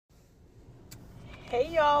Hey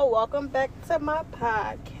y'all, welcome back to my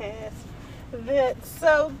podcast. That's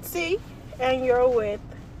so T, and you're with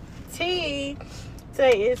T.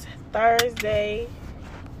 Today is Thursday.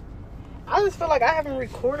 I just feel like I haven't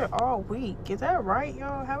recorded all week. Is that right,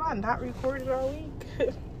 y'all? Have I not recorded all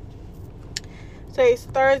week? Today's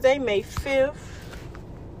Thursday, May 5th.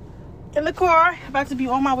 In the car, about to be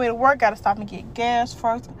on my way to work. Gotta stop and get gas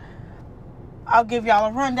first. I'll give y'all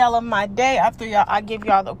a rundown of my day. After I give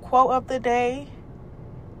y'all the quote of the day,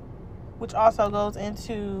 which also goes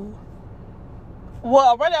into,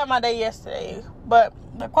 well, I read out my day yesterday, but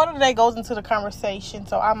the quote of the day goes into the conversation,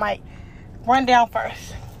 so I might run down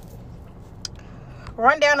first.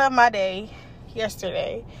 Rundown of my day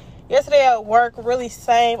yesterday. Yesterday at work, really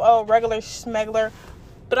same old regular schmegler,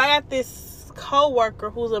 but I got this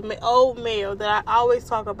co-worker who's an old male that I always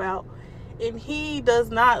talk about, and he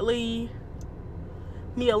does not leave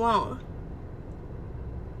me alone.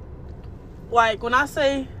 Like, when I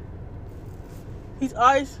say he's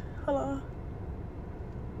always,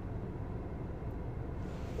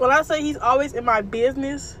 when I say he's always in my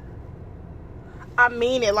business, I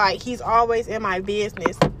mean it. Like, he's always in my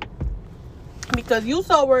business. Because you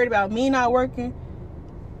so worried about me not working,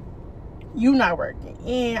 you not working.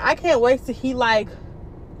 And I can't wait till he, like,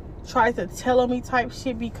 tries to tell on me type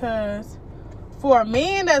shit. Because for a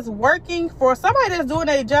man that's working, for somebody that's doing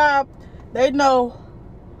their job, they know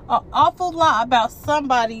an awful lot about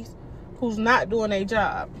somebody who's not doing their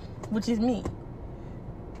job, which is me.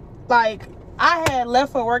 Like, I had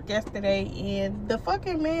left for work yesterday, and the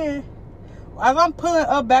fucking man, as I'm pulling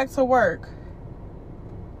up back to work,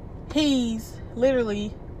 he's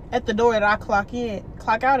literally at the door that I clock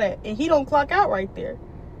out at, and he don't clock out right there.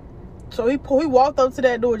 So he walked up to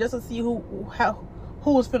that door just to see who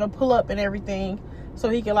was finna pull up and everything, so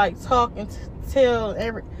he could, like, talk and tell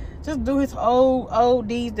just do his old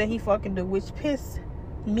deeds that he fucking do, which pissed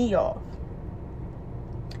me off.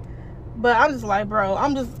 But I'm just like, bro,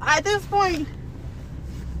 at this point,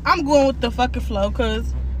 I'm going with the fucking flow.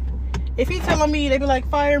 Because if he telling me, they be like,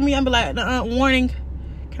 fire me, I'm be like, warning.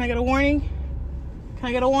 Can I get a warning? Can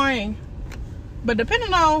I get a warning? But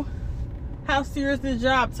depending on how serious this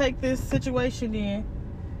job take this situation in,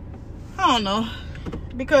 I don't know.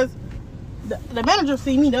 Because the manager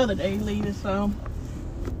seen me the other day leaving, so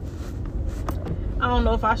I don't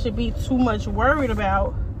know if I should be too much worried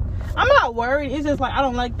about. I'm not worried. It's just like, I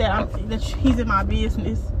don't like that he's in my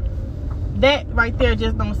business. That right there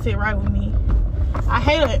just don't sit right with me. I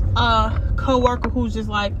hate a co-worker who's just,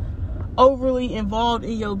 like, overly involved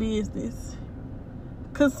in your business.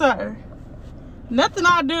 Cause, sir, nothing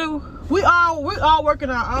I do, we all work in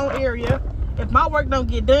our own area. If my work don't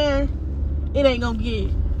get done, it ain't gonna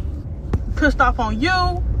get pushed off on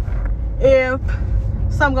you. If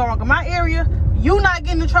something go wrong in my area, you not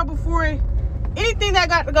getting in trouble for it. Anything that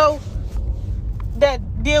got to go,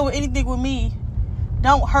 that deal with anything with me,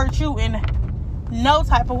 don't hurt you in no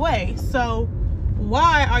type of way. So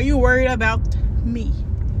why are you worried about me?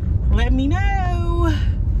 Let me know.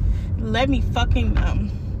 Let me fucking know.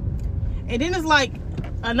 And then it's like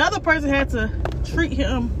another person had to treat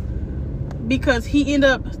him because he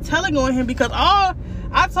ended up telling on him. Because I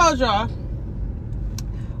told y'all,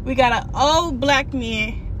 we got an old black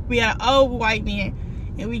man, we got an old white man,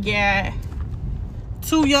 and we got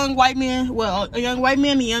two young white men. Well, a young white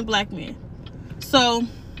man and a young black man. So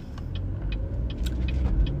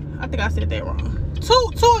I think I said that wrong.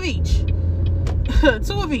 Two of each.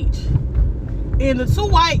 Two of each. And the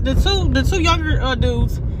two younger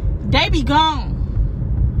dudes, they be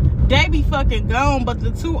gone. They be fucking gone. But the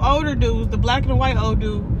two older dudes, the black and the white old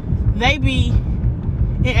dude, they be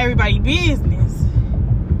in everybody's business.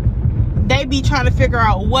 They be trying to figure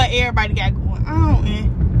out what everybody got going on.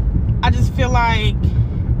 And I just feel like,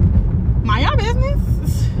 mind your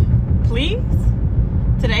business, please.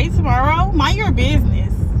 Today, tomorrow, mind your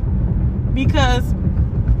business. Because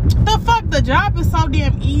the fuck, the job is so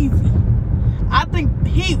damn easy. I think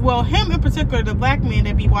him in particular, the black man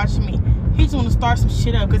that be watching me, he just want to start some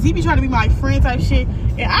shit up. Because he be trying to be my friend type shit.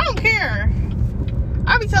 And I don't care.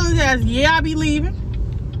 I be telling his ass, yeah, I be leaving.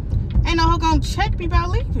 Ain't no hoe gonna check me about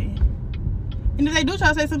leaving. And if they do try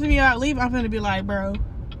to say something to me about leaving, I'm gonna be like, bro,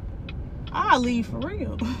 I'll leave for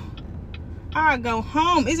real. I'll go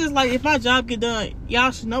home. It's just like, if my job get done,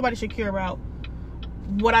 nobody should care about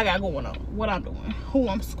what I got going on, what I'm doing, who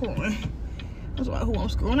I'm screwing. That's why who I'm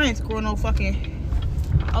screwing. I ain't screwing no fucking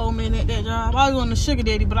old man at that job. I was going to sugar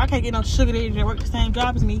daddy, but I can't get no sugar daddy that work the same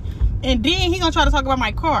job as me. And then he gonna try to talk about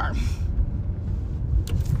my car.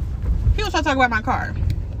 He was trying to talk about my car.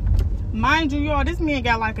 Mind you, y'all, this man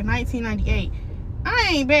got like a 1998.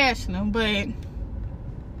 I ain't bashing him, but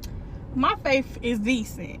my Faith is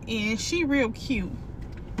decent and she real cute.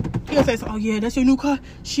 He'll say, oh yeah, that's your new car.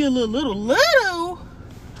 She a little. Boy,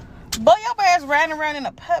 your ass riding around in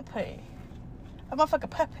a puppy. A motherfucking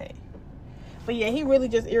puppy. But yeah, he really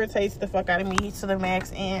just irritates the fuck out of me to the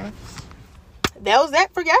max. And that was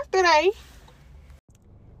that for yesterday.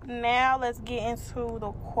 Now let's get into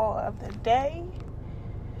the quote of the day.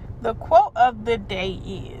 The quote of the day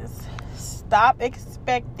is, stop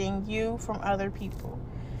expecting you from other people.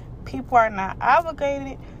 People are not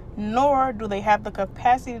obligated, nor do they have the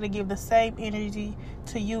capacity to give the same energy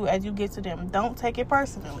to you as you give to them. Don't take it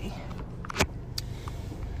personally.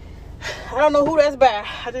 I don't know who that's by.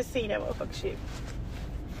 I just seen that motherfucking shit.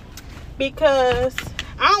 Because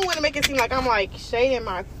I don't want to make it seem like I'm like shading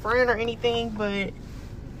my friend or anything, but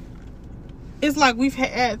it's like we've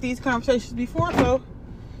had these conversations before, so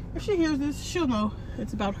if she hears this, she'll know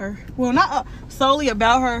it's about her. Well, not solely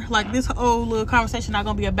about her. Like, this whole little conversation not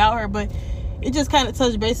gonna be about her, but it just kind of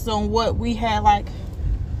touched bases on what we had like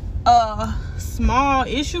a small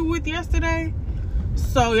issue with yesterday.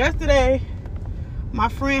 So yesterday, my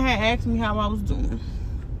friend had asked me how I was doing.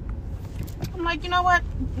 I'm like, you know what?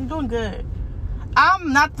 I'm doing good.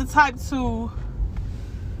 I'm not the type to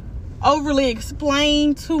overly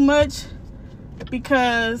explain too much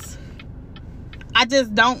because I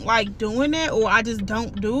just don't like doing it, or I just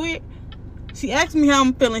don't do it. She asked me how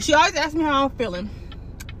I'm feeling. She always asks me how I'm feeling.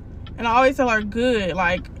 And I always tell her good.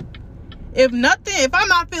 Like, if I'm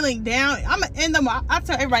not feeling down, I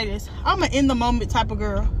tell everybody this, I'm an in the moment type of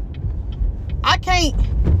girl. I can't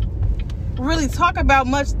really talk about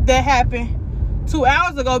much that happened 2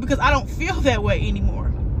 hours ago because I don't feel that way anymore.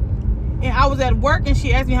 And I was at work and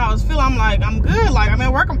she asked me how I was feeling. I'm like, I'm good. Like, I'm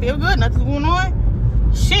at work, I feel good. Nothing's going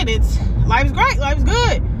on. Shit, life's great. Life's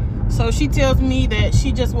good. So she tells me that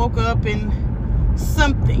she just woke up and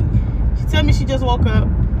something. She told me she just woke up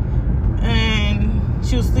and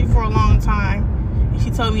she was asleep for a long time. And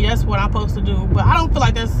she told me that's what I'm supposed to do. But I don't feel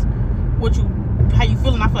like that's how you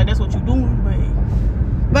feeling. I feel like that's what you're doing.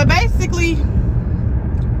 But basically,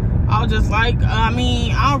 I was just like, I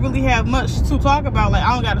don't really have much to talk about. Like,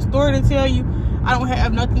 I don't got a story to tell you. I don't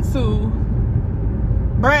have nothing to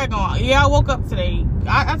brag on. Yeah, I woke up today.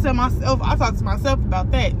 I talked to myself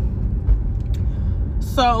about that.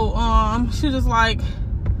 So she was just like,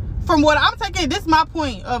 from what I'm taking, this is my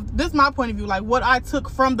point of view, like what I took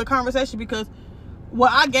from the conversation, because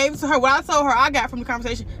what I gave to her, what I told her I got from the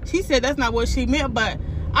conversation, she said that's not what she meant, but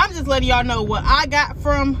I'm just letting y'all know what I got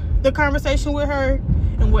from the conversation with her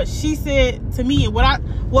and what she said to me and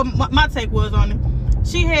what my take was on it.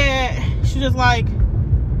 She was just like,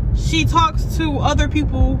 she talks to other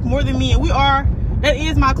people more than me, and that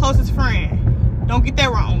is my closest friend. Don't get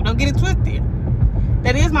that wrong. Don't get it twisted.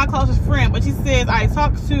 That is my closest friend. But she says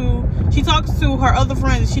she talks to her other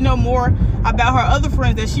friends, and she know more about her other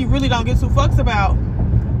friends that she really don't get two fucks about.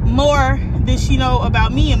 More than she know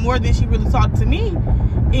about me, and more than she really talked to me.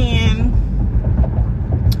 And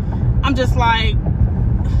I'm just like,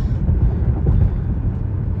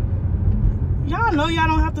 y'all know y'all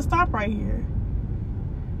don't have to stop right here.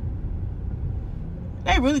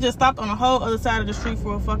 They really just stopped on the whole other side of the street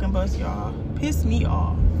for a fucking bus, y'all. Pissed me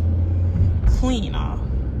off. Clean off.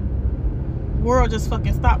 World just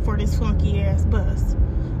fucking stopped for this funky ass bus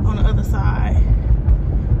on the other side.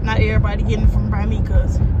 Not everybody getting from by me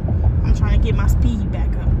because I'm trying to get my speed back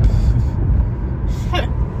up.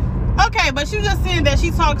 Okay, but she was just saying that she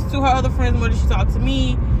talks to her other friends more than she talks to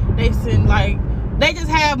me. They just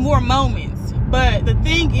have more moments. But the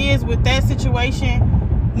thing is, with that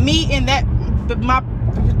situation, me and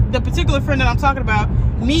the particular friend that I'm talking about,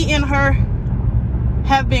 me and her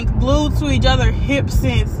have been glued to each other hip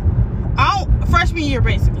since freshman year,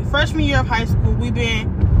 basically. Freshman year of high school. We've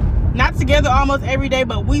been not together almost every day,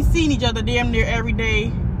 but we seen each other damn near every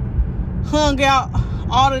day. Hung out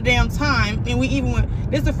all the damn time. And we even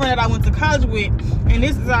went, this is a friend that I went to college with, and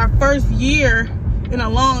this is our first year in a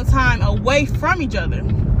long time away from each other.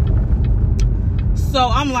 So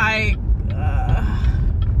I'm like,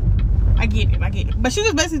 I get it. But she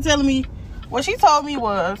was basically telling me, what she told me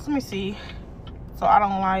was, let me see. So I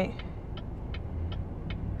don't like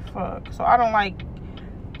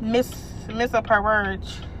miss up her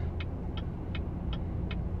words.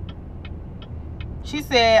 She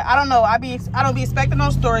said, I don't know, I don't be expecting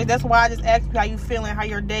no stories. That's why I just ask you how you feeling, how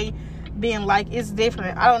your day being like. It's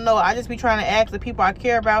different. I don't know. I just be trying to ask the people I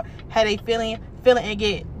care about how they feeling and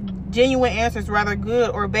get genuine answers, rather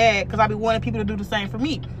good or bad, because I be wanting people to do the same for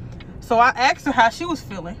me. So I asked her how she was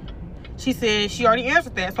feeling. She said she already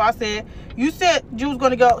answered that. So I said, you said you was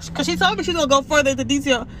going to go, because she told me she's going to go further into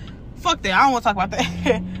detail. Fuck that. I don't want to talk about that.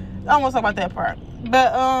 I don't want to talk about that part.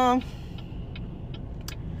 But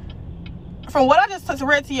from what I just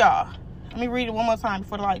read to y'all, let me read it one more time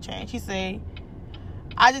before the light change. She said,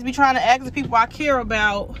 I just be trying to ask the people I care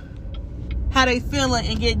about how they feeling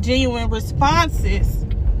and get genuine responses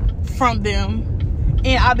from them,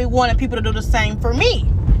 and I be wanting people to do the same for me.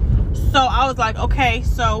 So I was like, okay,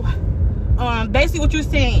 so basically what you're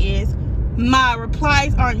saying is my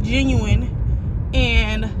replies aren't genuine,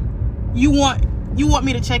 and you want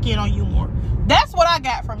me to check in on you more. That's what I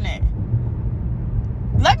got from that.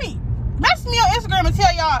 Message me on Instagram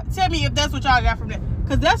and tell me if that's what y'all got from that,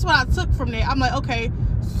 because that's what I took from that. I'm like, okay,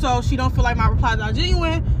 so she don't feel like my replies are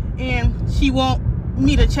genuine, and she want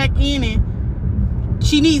me to check in, and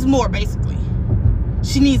she needs more, basically.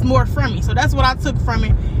 She needs more from me. So that's what I took from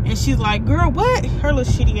it. And she's like, girl, what? Her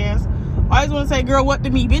little shitty ass. I always want to say, girl, what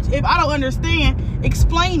to me, bitch? If I don't understand,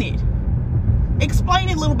 explain it. Explain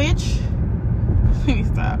it, little bitch. Let me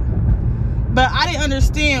stop. But I didn't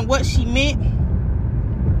understand what she meant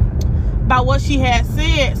by what she had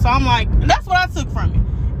said. So I'm like, that's what I took from it.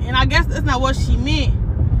 And I guess that's not what she meant.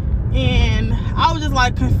 And I was just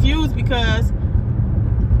like confused, because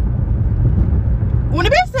when the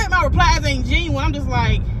bitch said my replies ain't genuine, I'm just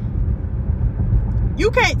like,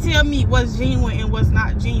 you can't tell me what's genuine and what's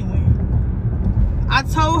not genuine. I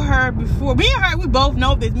told her before, me and her, we both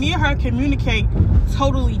know this. Me and her communicate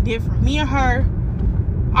totally different. Me and her,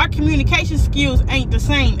 our communication skills ain't the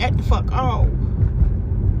same at the fuck all.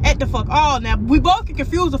 At the fuck all. Now, we both can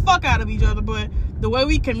confuse the fuck out of each other, but the way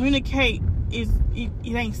we communicate it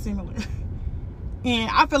ain't similar. And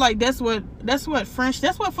I feel like that's what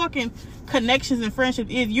fucking connections and friendship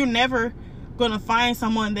is. You're never gonna find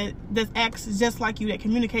someone that acts just like you, that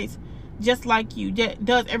communicates just like you, that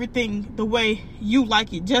does everything the way you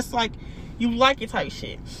like it, just like you like it type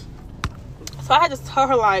shit. So I had to tell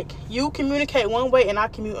her, like, you communicate one way and I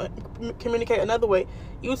communicate another way.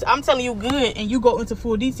 I'm telling you good and you go into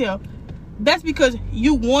full detail. That's because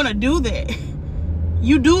you want to do that.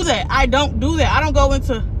 You do that. I don't do that. I don't go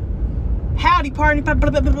into howdy party, blah, blah,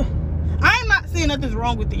 blah, blah. I'm not saying nothing's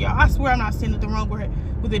wrong with it, y'all. I swear I'm not saying nothing wrong with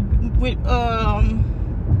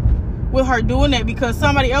her doing that, because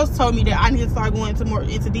somebody else told me that I need to start going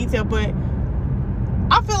into detail. But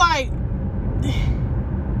I feel like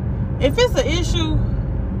if it's an issue,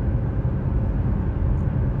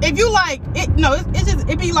 if you like it, no,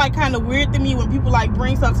 it be like kind of weird to me when people like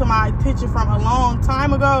bring stuff to my attention from a long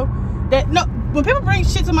time ago. When people bring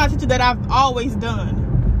shit to my attention that I've always done.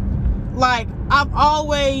 Like, I've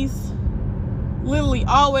literally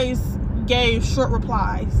always gave short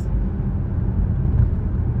replies.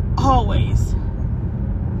 Always.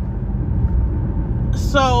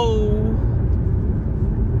 So,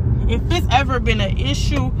 if it's ever been an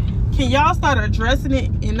issue, can y'all start addressing it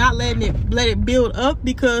and not let it build up?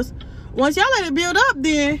 Because once y'all let it build up,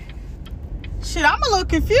 then shit, I'm a little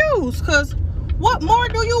confused. Because what more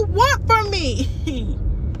do you want from me?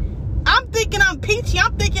 I'm thinking I'm peachy.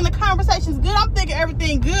 I'm thinking the conversation's good. I'm thinking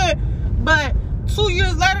everything good. But 2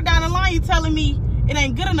 years later down the line, you telling me it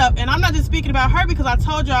ain't good enough. And I'm not just speaking about her, because I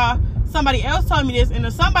told y'all somebody else told me this. And the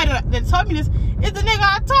somebody that told me this is the nigga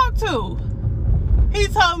I talked to. He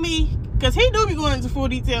told me, because he do be going into full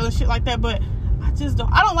detail and shit like that. But I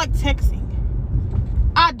don't like texting.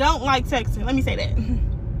 I don't like texting. Let me say that.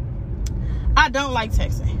 I don't like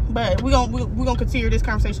texting. But we're gonna continue this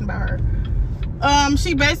conversation about her.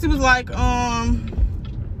 She basically was like, oh,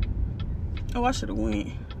 I should have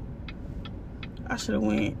went.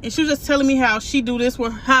 And she was just telling me how she do this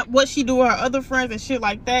with what she do with her other friends and shit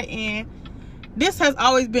like that. And this has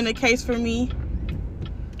always been the case for me.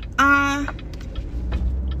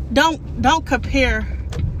 Don't compare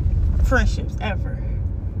friendships ever.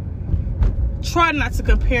 Try not to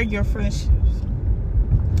compare your friendships.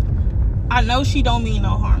 I know she don't mean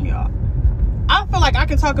no harm, y'all. I feel like I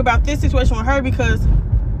can talk about this situation with her because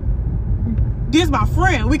this is my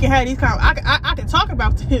friend. We can have these I can talk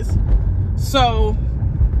about this. So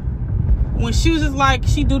when she was just like,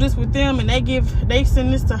 she do this with them and they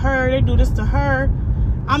send this to her, they do this to her,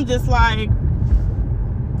 I'm just like,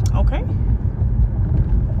 okay,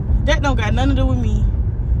 that don't got nothing to do with me,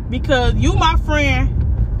 because you my friend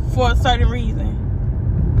for a certain reason.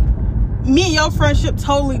 Me and your friendship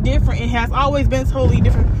totally different. It has always been totally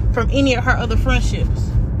different from any of her other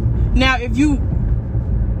friendships. Now,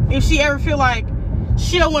 if she ever feel like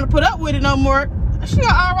she don't want to put up with it no more, she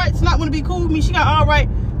got all right to not want to be cool with me. She got all right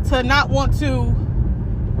to not want to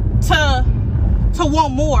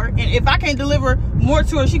want more. And if I can't deliver more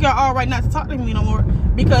to her, she got all right not to talk to me no more,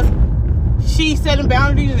 because she's setting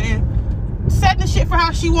boundaries and setting the shit for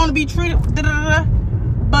how she want to be treated.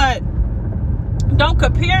 But don't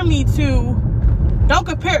compare the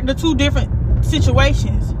two different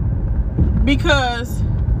situations. Because,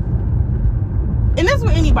 and that's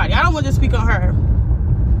with anybody, I don't want to speak on her,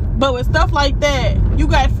 but with stuff like that, you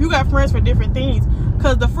got friends for different things.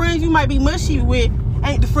 Because the friends you might be mushy with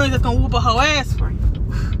ain't the friends that's gonna whoop a whole ass for you.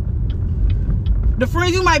 The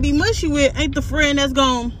friends you might be mushy with ain't the friend that's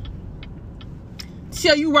gonna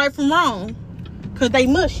tell you right from wrong, because they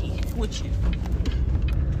mushy with you.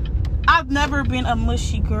 I've never been a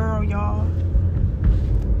mushy girl, y'all.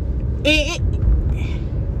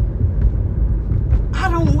 I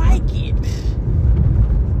don't like it.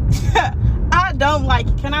 I don't like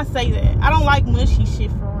it. Can I say that? I don't like mushy shit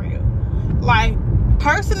for real. Like,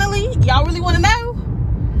 personally, y'all really want to know?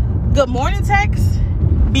 Good morning text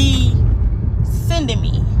be sending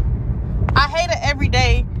me. I hate an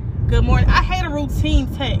everyday good morning. I hate a routine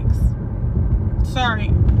text. Sorry.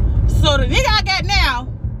 So the nigga I got now,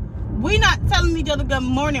 we not telling each other good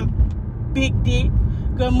morning, big dick.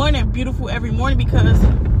 Good morning, beautiful, every morning, because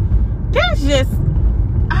that's just,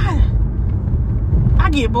 I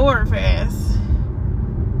get bored fast.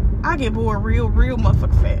 I get bored real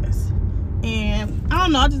motherfucking fast. And I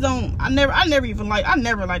don't know, I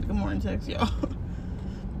never liked good morning text, y'all.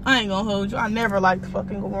 I ain't gonna hold you. I never liked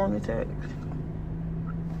fucking good morning text.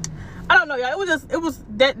 I don't know, y'all. It was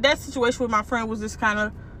that situation with my friend was just kind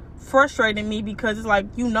of frustrating me, because it's like,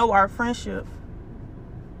 you know, our friendship.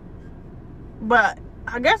 But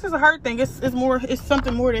I guess it's a her thing. It's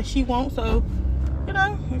something more that she wants. So, you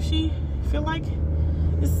know, if she feel like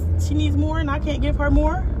she needs more and I can't give her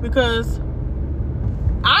more, because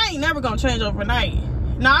I ain't never gonna change overnight.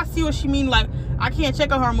 Now I see what she mean, like I can't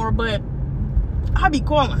check on her more, but I be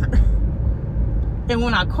calling her. And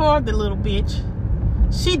when I call the little bitch,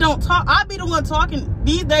 she don't talk. I be the one talking.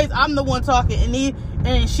 These days I'm the one talking,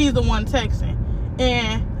 and she's the one texting.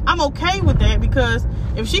 And I'm okay with that, because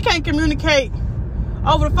if she can't communicate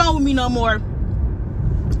over the phone with me no more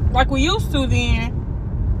like we used to, then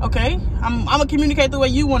okay, I'm gonna communicate the way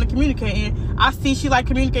you want to communicate. And I see she like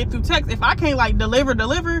communicate through text. If I can't like deliver,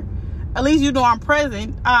 at least you know I'm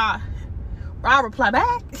present. I'll reply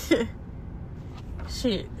back.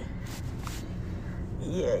 Shit.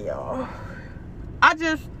 Yeah, y'all.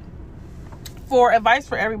 For advice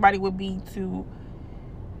for everybody would be to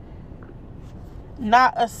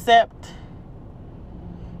not accept.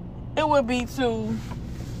 It would be to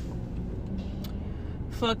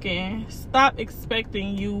fucking stop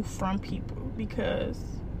expecting you from people, because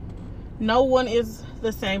no one is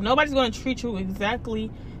the same. Nobody's going to treat you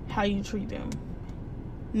exactly how you treat them.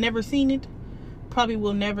 Never seen it, probably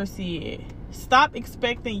will never see it. Stop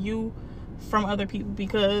expecting you from other people,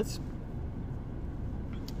 because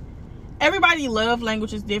everybody love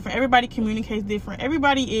language is different. Everybody communicates different.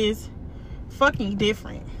 Everybody is fucking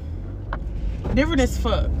different as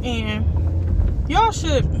fuck. And y'all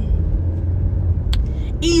should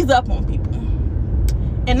ease up on people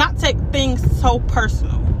and not take things so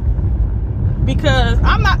personal, because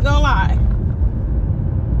I'm not gonna lie,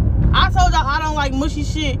 I told y'all I don't like mushy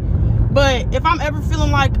shit. But if I'm ever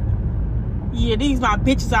feeling like, yeah, these my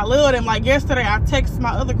bitches, I love them, like yesterday I texted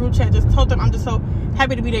my other group chat, just told them I'm just so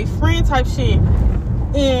happy to be their friend type shit.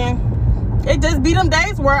 And it just be them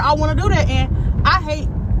days where I want to do that. And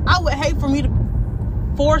I would hate for me to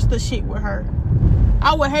force the shit with her.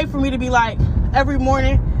 I would hate for me to be like, every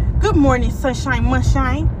morning, good morning, sunshine,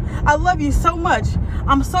 munshine. I love you so much.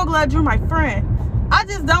 I'm so glad you're my friend. I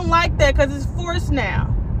just don't like that, because it's forced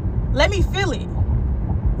now. Let me feel it.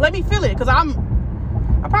 Because I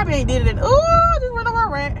probably ain't did it in, just run over a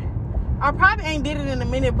rat. I probably ain't did it in a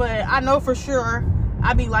minute, but I know for sure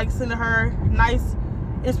I be like sending her nice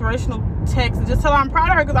inspirational texts and just tell her I'm proud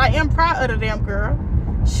of her, because I am proud of the damn girl.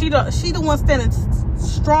 She the one standing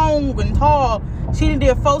strong and tall. She done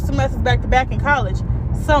did 4 semesters back to back in college.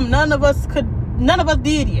 None of us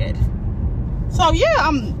did yet. So yeah,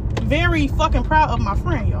 I'm very fucking proud of my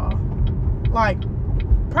friend, y'all. Like,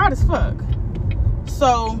 proud as fuck.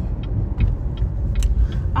 So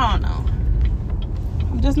I don't know.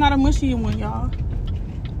 I'm just not a mushy one, y'all.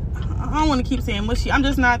 I don't want to keep saying mushy. I'm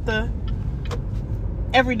just not the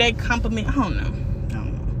everyday compliment. I don't know.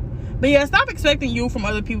 But yeah, stop expecting you from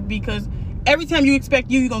other people, because every time you expect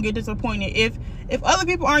you're gonna get disappointed. If other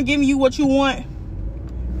people aren't giving you what you want,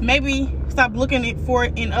 maybe stop looking for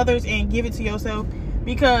it in others and give it to yourself.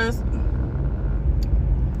 Because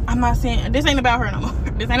I'm not saying this ain't about her no more.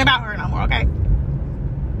 This ain't about her no more, okay?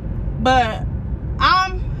 But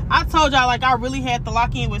I told y'all, like, I really had to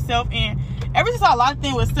lock in with self, and ever since I locked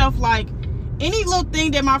in with self, like, any little thing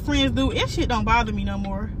that my friends do, it shit don't bother me no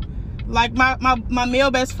more. Like my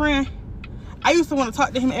male best friend, I used to want to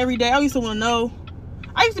talk to him every day. I used to want to know.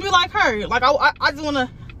 I used to be like her. Like I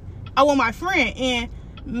want my friend. And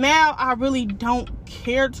Mal, I really don't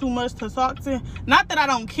care too much to talk to him. Not that I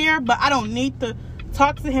don't care, but I don't need to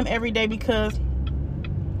talk to him every day because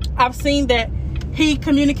I've seen that he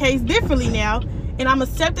communicates differently now, and I'm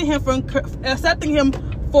accepting him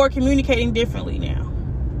for communicating differently now.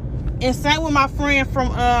 And same with my friend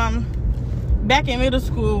from back in middle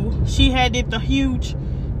school. She had did the huge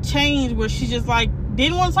change where she just like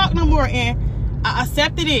didn't want to talk no more, and I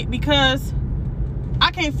accepted it because I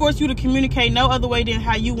can't force you to communicate no other way than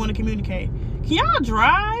how you want to communicate. Can y'all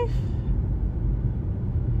drive?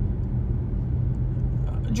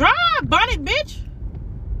 Drive, bonnet bitch.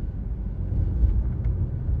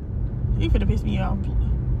 You finna piss me off.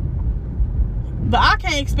 But I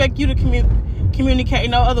can't expect you to communicate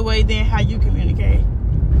no other way than how you communicate.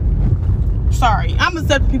 Sorry, I'm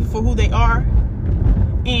accepting people for who they are,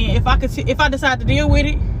 and if I decide to deal with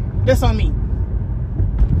it, that's on me.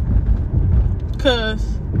 Cause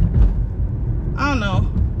I don't know.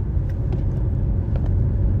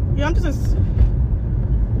 Yeah, I'm just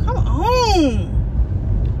come on.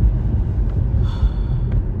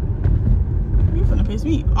 You finna piss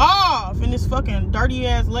me off in this fucking dirty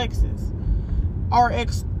ass Lexus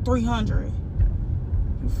RX 300.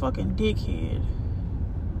 You fucking dickhead.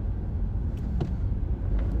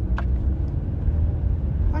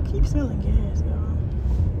 I keep smelling gas, y'all.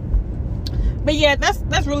 But yeah,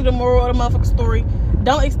 that's really the moral of the motherfucking story.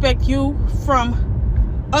 Don't expect you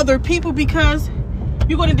from other people because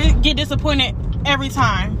you're gonna get disappointed every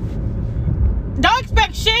time. Don't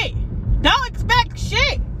expect shit. Don't expect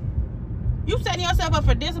shit. You setting yourself up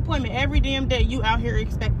for disappointment every damn day. You out here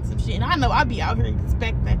expecting some shit. And I know I be out here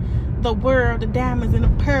expecting the world, the diamonds and the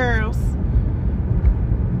pearls,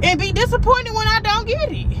 and be disappointed when I don't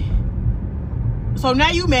get it. So now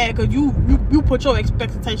you mad because you put your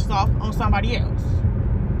expectations off on somebody else.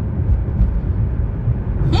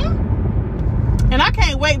 And I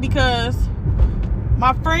can't wait because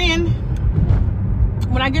my friend,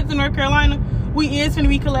 when I get to North Carolina, we is finna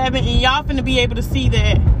be collabing, and y'all finna be able to see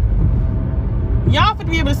that. Y'all finna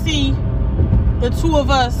be able to see the two of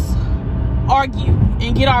us argue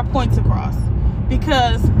and get our points across,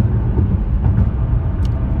 because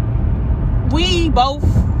we both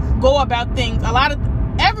go about things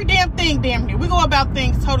every damn thing damn near, we go about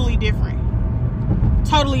things totally different.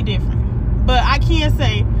 But I can't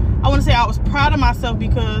say, I want to say I was proud of myself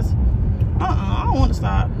because I don't want to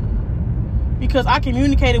stop, because I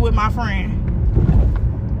communicated with my friend.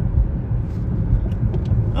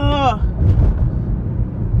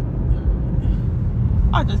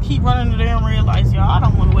 I just keep running the damn red lights, y'all. I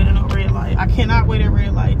don't want to wait at no red light. I cannot wait at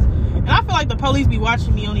red lights. And I feel like the police be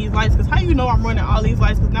watching me on these lights, because how you know I'm running all these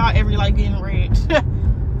lights? Because now every light getting red.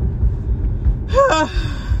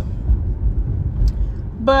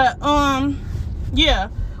 But yeah,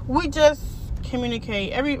 we just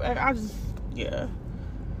communicate I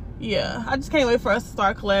just can't wait for us to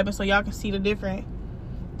start collabing so y'all can see the different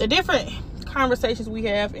conversations we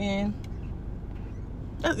have, and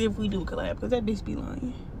that's if we do collab, because that bitch be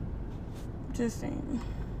lying.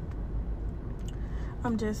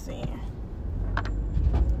 I'm just saying.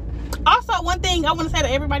 Also, one thing I want to say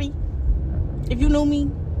to everybody: if you knew me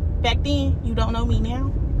back then, you don't know me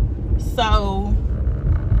now. So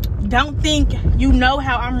don't think you know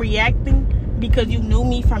how I'm reacting because you knew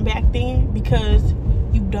me from back then, because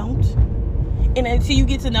you don't. And until you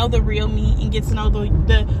get to know the real me and get to know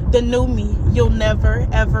the new me, you'll never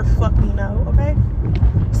ever fucking know. Okay?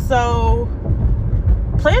 So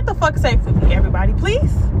play it the fuck safe with me, everybody,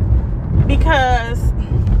 please. Because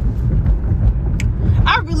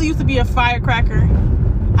I really used to be a firecracker.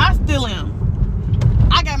 I still am.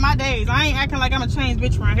 I got my days. I ain't acting like I'm a changed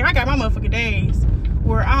bitch around here. I got my motherfucking days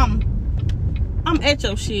where I'm at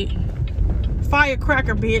your shit.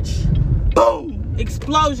 Firecracker, bitch. Boom!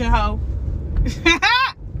 Explosion, hoe.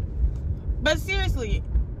 But seriously,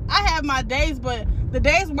 I have my days, but the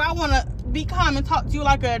days where I want to be calm and talk to you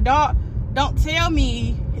like an adult, don't tell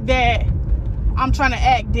me that I'm trying to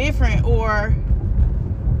act different, or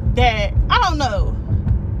that, I don't know.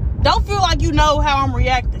 Don't feel like you know how I'm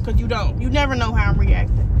reacting, because you don't. You never know how I'm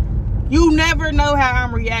reacting. You never know how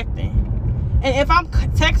I'm reacting. And if I'm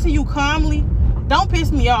texting you calmly, don't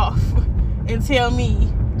piss me off and tell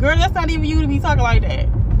me, girl, that's not even you to be talking like that.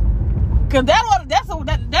 Because that's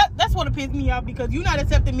what pissed me off, because you're not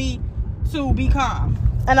accepting me to be calm.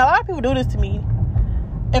 And a lot of people do this to me.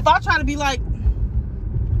 If I try to be like,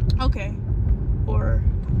 okay, or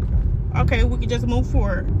okay, we can just move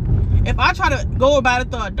forward. If I try to go about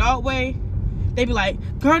it the adult way, they be like,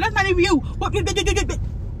 girl, that's not even you.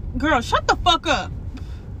 Girl, shut the fuck up.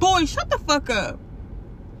 Boy, shut the fuck up.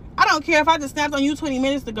 I don't care if I just snapped on you 20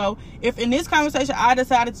 minutes ago. If in this conversation I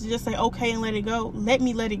decided to just say okay and let it go, let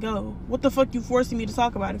me let it go. What the fuck you forcing me to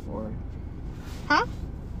talk about it for? Huh?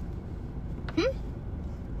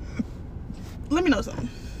 Let me know something.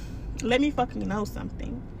 Let me fucking know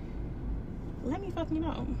something. Let me fucking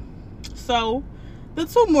know. So, the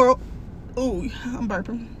two moral... Ooh, I'm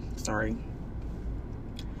burping. Sorry.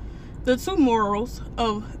 The two morals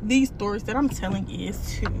of these stories that I'm telling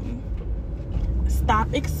is to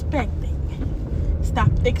stop expecting. Stop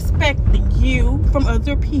expecting you from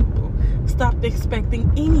other people. Stop expecting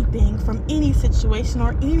anything from any situation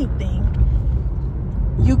or anything.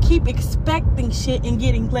 You keep expecting shit and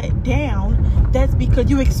getting let down. That's because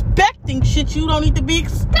you're expecting shit you don't need to be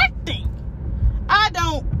expecting. I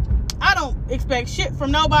don't expect shit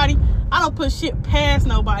from nobody. I don't put shit past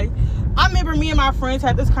nobody. I remember me and my friends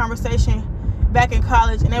had this conversation back in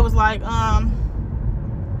college, and it was like,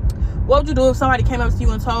 what would you do if somebody came up to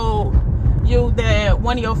you and told you that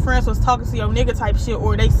one of your friends was talking to your nigga type shit,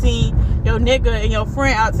 or they seen your nigga and your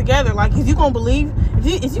friend out together? Like, is you gonna believe?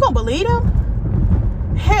 Is you gonna believe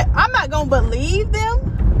them? Heck, I'm not gonna believe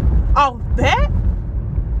them off that,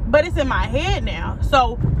 but it's in my head now.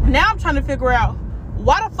 So now I'm trying to figure out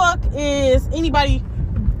why the fuck is anybody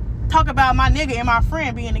talk about my nigga and my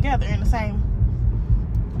friend being together in the same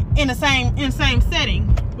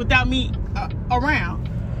setting without me around.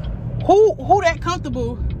 Who that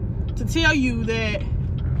comfortable to tell you that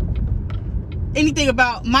anything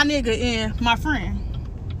about my nigga and my friend?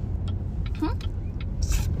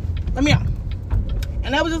 Let me know.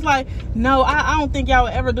 And I was just like, no, I don't think y'all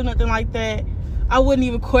would ever do nothing like that. I wouldn't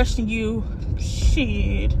even question you.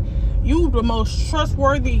 Shit. You the most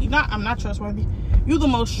trustworthy. I'm not trustworthy. You the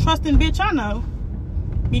most trusting bitch I know.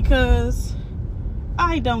 Because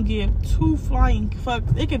I don't give two flying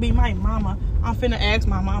fucks. It could be my mama. I'm finna ask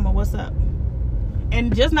my mama what's up.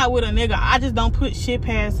 And just not with a nigga. I just don't put shit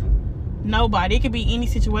past nobody. It could be any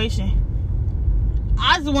situation.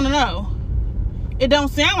 I just want to know. It don't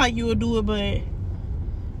sound like you would do it, but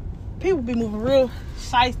people be moving real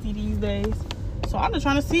shiesty these days. So I'm just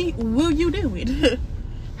trying to see, will you do it?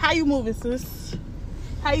 How you moving, sis?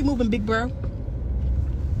 How you moving, big bro?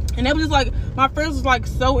 And it was just like, my friends was like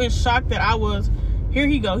so in shock that I was, here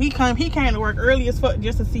he go. He came to work early as fuck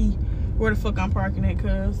just to see where the fuck I'm parking at,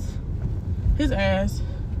 cause his ass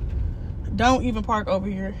don't even park over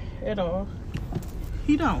here at all.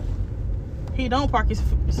 He don't park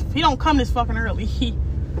he don't come this fucking early. He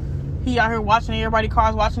out here watching everybody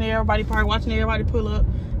cars, watching everybody park, watching everybody pull up.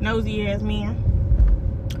 Nosy ass man.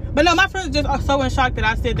 But no, my friends just are so in shock that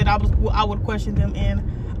I said that I would question them, and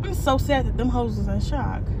I'm so sad that them hoes is in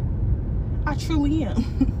shock. I truly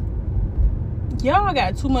am. Y'all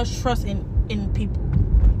got too much trust in people.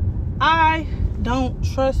 I don't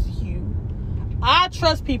trust you. I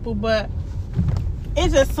trust people, but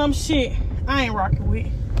it's just some shit I ain't rocking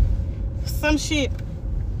with. Some shit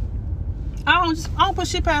I don't put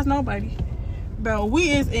shit past nobody. Bro, we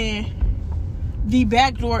is in the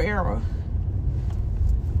backdoor era.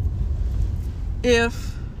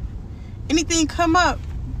 If anything come up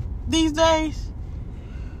these days,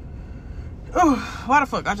 oh, why the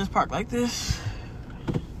fuck I just parked like this?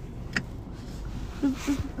 Is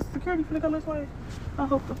security finna come this way? I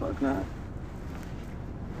hope the fuck not.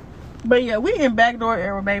 But yeah, we in backdoor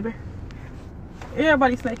era, baby.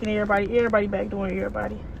 Everybody snaking everybody. Everybody backdooring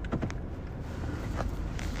everybody.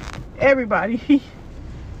 Everybody.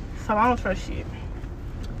 So I don't trust shit.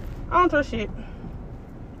 I don't trust shit.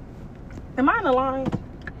 Am I in the line?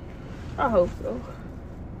 I hope so.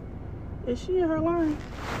 Is she in her line?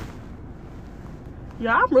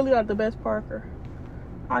 Yeah, I'm really not the best parker.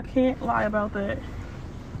 I can't lie about that.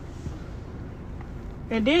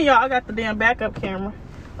 And then y'all, I got the damn backup camera.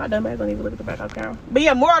 My dumb ass don't even look at the backup camera. But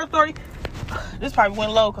yeah, more of the story. This probably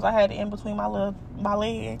went low because I had it in between my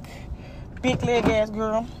leg. Big leg ass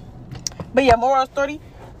girl. But yeah, more of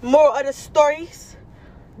the stories.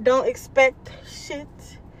 Don't expect shit.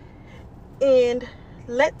 And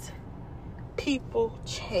let people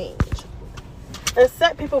change.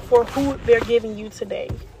 Accept people for who they're giving you today.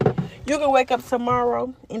 You can wake up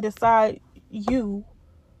tomorrow and decide you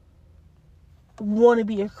want to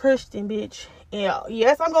be a Christian, bitch. And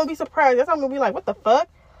yes, I'm going to be surprised. Yes, I'm going to be like, what the fuck?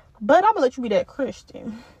 But I'm going to let you be that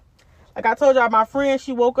Christian. Like I told y'all, my friend,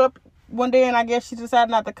 she woke up one day and I guess she decided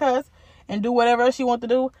not to cuss and do whatever she wanted to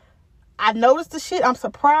do. I noticed the shit. I'm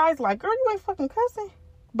surprised. Like, girl, you ain't fucking cussing.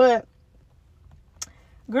 But,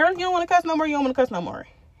 girl, you don't want to cuss no more. You don't want to cuss no more.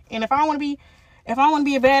 And if I want to be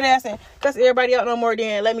a badass and cuss everybody out no more,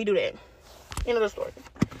 then let me do that. End of the story.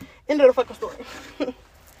 End of the fucking story.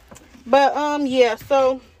 But, yeah,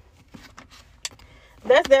 so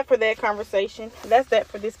that's that for that conversation. That's that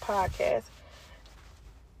for this podcast.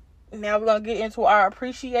 Now we're going to get into our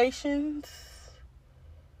appreciations.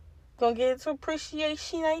 Gonna get into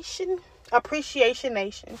Appreciation Nation. Appreciation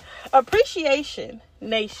Nation. Appreciation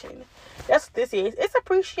Nation. That's what this is. It's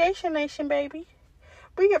Appreciation Nation, baby.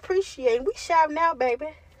 We appreciate. We shouting out, baby.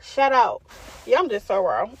 Shout out. Yeah, I'm just so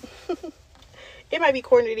raw. It might be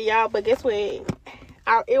corny to y'all, but guess what? It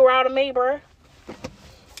raw to me, bro.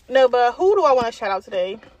 No, but who do I want to shout out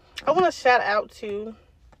today? I want to shout out to...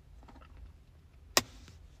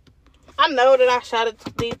 I know that I shouted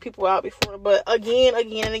these people out before, but again.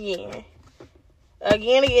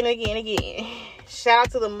 Shout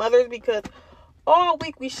out to the mothers, because all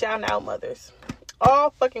week we shouting out mothers.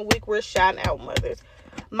 All fucking week we're shouting out mothers.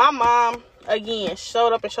 My mom, again,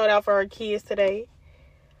 showed up and showed out for her kids today.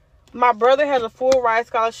 My brother has a full ride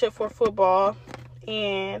scholarship for football,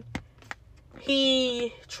 and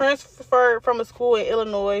he transferred from a school in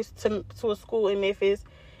Illinois to a school in Memphis.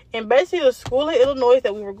 And basically, the school in Illinois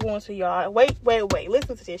that we were going to, y'all. Wait.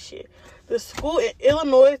 Listen to this shit. The school in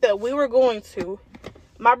Illinois that we were going to,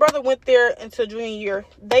 my brother went there until junior year.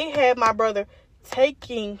 They had my brother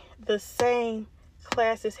taking the same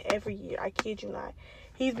classes every year. I kid you not.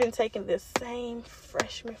 He's been taking the same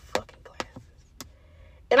freshman fucking classes.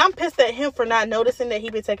 And I'm pissed at him for not noticing that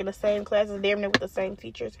he's been taking the same classes damn near with the same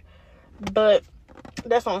teachers. But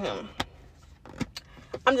that's on him.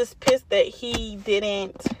 I'm just pissed that he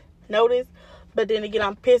didn't notice. But then again,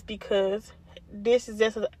 I'm pissed because this is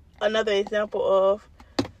just another example of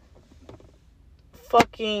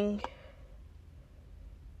fucking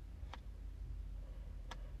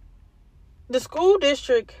the school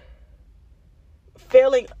district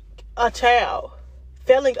failing a child,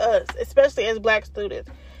 failing us, especially as black students.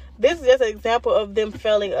 This is just an example of them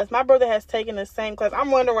failing us. My brother has taken the same class.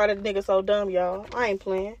 I'm wondering why the nigga so dumb, y'all. I ain't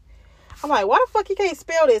playing. I'm like, why the fuck he can't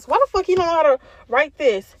spell this? Why the fuck he don't know how to write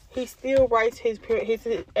this? He still writes his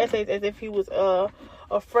essays as if he was a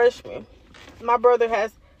freshman. My brother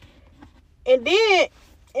has, and then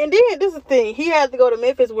this is the thing. He had to go to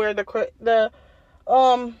Memphis where the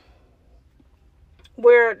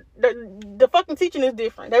fucking teaching is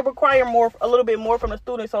different. They require a little bit more from the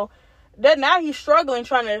students. So that now he's struggling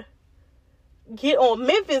trying to get on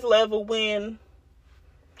Memphis level when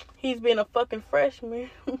he's been a fucking freshman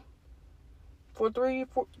for three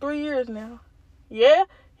years now. Yeah,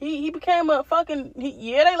 he became a fucking...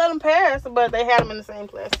 they let him pass, but they had him in the same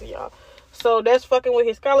class as y'all. So that's fucking with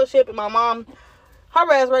his scholarship. And my mom,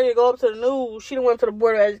 her ass ready to go up to the news. She done went to the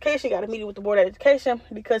Board of Education, got a meeting with the Board of Education,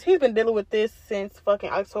 because he's been dealing with this since fucking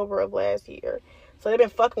October of last year. So they've been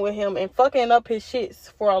fucking with him and fucking up his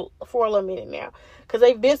shits for a little minute now. Because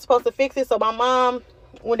they've been supposed to fix it. So my mom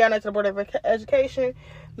went down there to the Board of Education,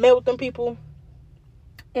 met with them people,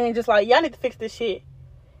 and just like, y'all need to fix this shit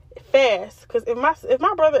fast. Because if my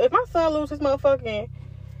son loses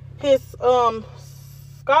his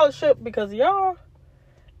scholarship because of y'all,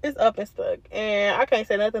 it's up and stuck. And I can't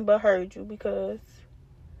say nothing but heard you, because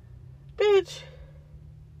bitch,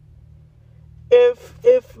 if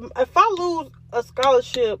I lose a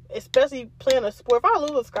scholarship, especially playing a sport, if I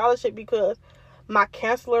lose a scholarship because my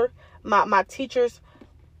counselor, my teachers,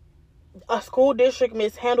 a school district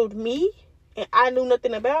mishandled me and I knew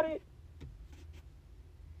nothing about it,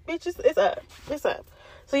 bitch, it's up.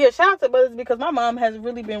 So yeah, shout out to brothers, because my mom has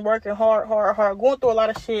really been working hard, going through a lot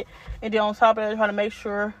of shit, and then on top of that, trying to make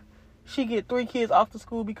sure she get 3 kids off to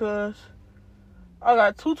school, because I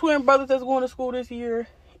got 2 twin brothers that's going to school this year,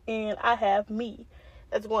 and I have me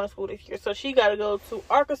that's going to school this year. So she got to go to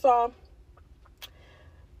Arkansas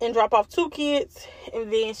and drop off 2 kids,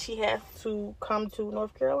 and then she has to come to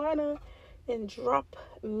North Carolina and drop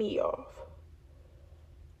me off.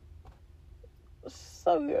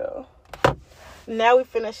 So yeah, now we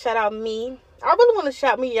finna shout out me. I really want to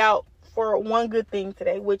shout me out for one good thing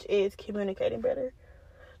today, which is communicating better,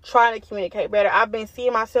 trying to communicate better. I've been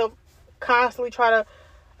seeing myself constantly try to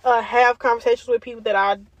have conversations with people that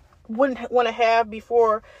I wouldn't want to have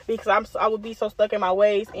before, because I would be so stuck in my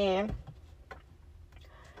ways. And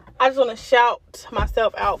I just want to shout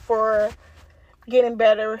myself out for getting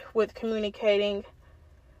better with communicating.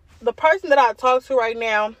 The person that I talk to right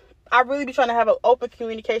now, I really be trying to have an open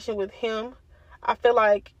communication with him. I feel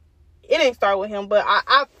like it didn't start with him, but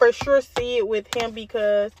I for sure see it with him,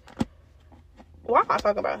 because why am I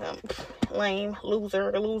talking about him? Lame,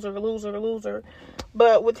 loser.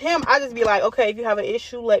 But with him, I just be like, okay, if you have an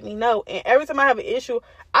issue, let me know. And every time I have an issue,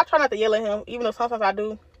 I try not to yell at him, even though sometimes I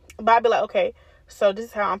do. But I be like, okay, so this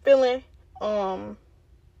is how I'm feeling.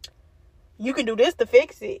 You can do this to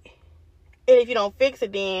fix it. And if you don't fix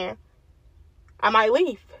it, then I might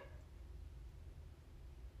leave.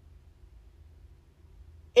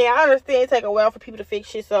 And I understand it take a while for people to fix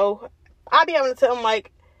shit, so I be having to tell them,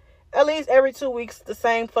 like, at least every 2 weeks, the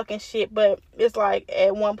same fucking shit. But it's like,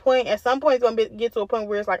 at some point, it's going to get to a point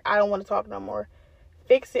where it's like, I don't want to talk no more.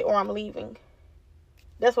 Fix it or I'm leaving.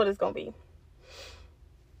 That's what it's going to be.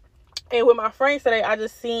 And with my friends today, I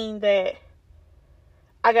just seen that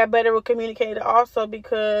I got better with communicating also,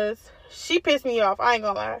 because she pissed me off. I ain't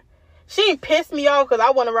going to lie. She ain't pissed me off because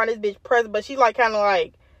I want to run this bitch present, but she like kind of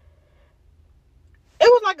like, it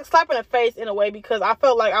was like a slap in the face in a way, because I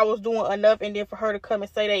felt like I was doing enough, and then for her to come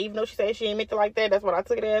and say that, even though she said she ain't meant it like that, that's what I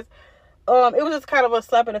took it as. It was just kind of a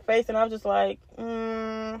slap in the face, and I was just like,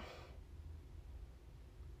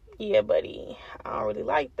 yeah, buddy, I don't really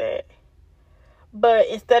like that. But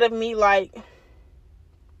instead of me like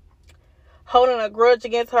holding a grudge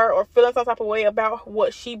against her or feeling some type of way about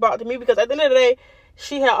what she brought to me, because at the end of the day,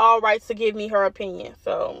 she had all rights to give me her opinion.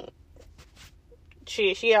 So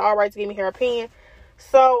she had all rights to give me her opinion.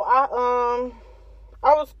 So I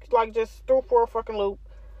was like just threw for a fucking loop.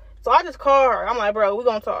 So I just called her. I'm like, bro, we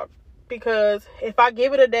gonna talk, because if I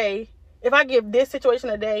give it a day, if I give this situation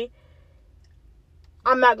a day,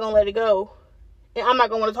 I'm not gonna let it go, and I'm not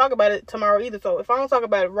gonna want to talk about it tomorrow either. So if I don't talk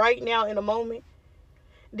about it right now in a moment,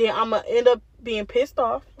 then I'm gonna end up being pissed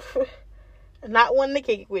off, not wanting to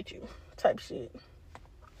kick it with you, type shit.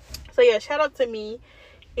 So yeah, shout out to me.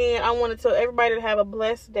 And I want to tell everybody to have a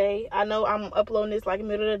blessed day. I know I'm uploading this like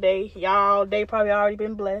middle of the day. Y'all, they probably already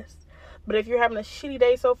been blessed. But if you're having a shitty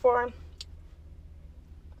day so far,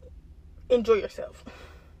 enjoy yourself.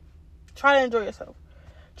 Try to enjoy yourself.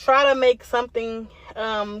 Try to make something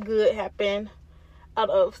good happen out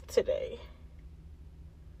of today.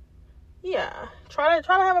 Yeah. Try to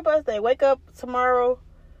have a blessed day. Wake up tomorrow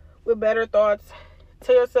with better thoughts.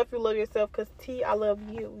 Tell yourself you love yourself, because T, I love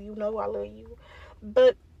you. You know I love you.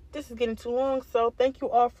 But this is getting too long, so thank you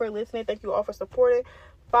all for listening. Thank you all for supporting.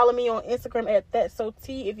 Follow me on Instagram at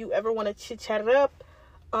ThatSoT if you ever want to chit chat it up.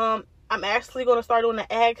 I'm actually going to start doing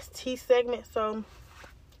the Ask T segment, so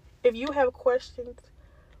if you have questions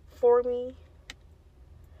for me,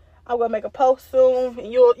 I'm going to make a post soon,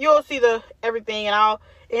 and you'll see everything, and I'll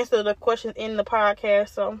answer the questions in the podcast.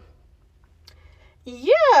 So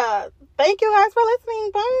yeah, thank you guys for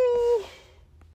listening. Bye.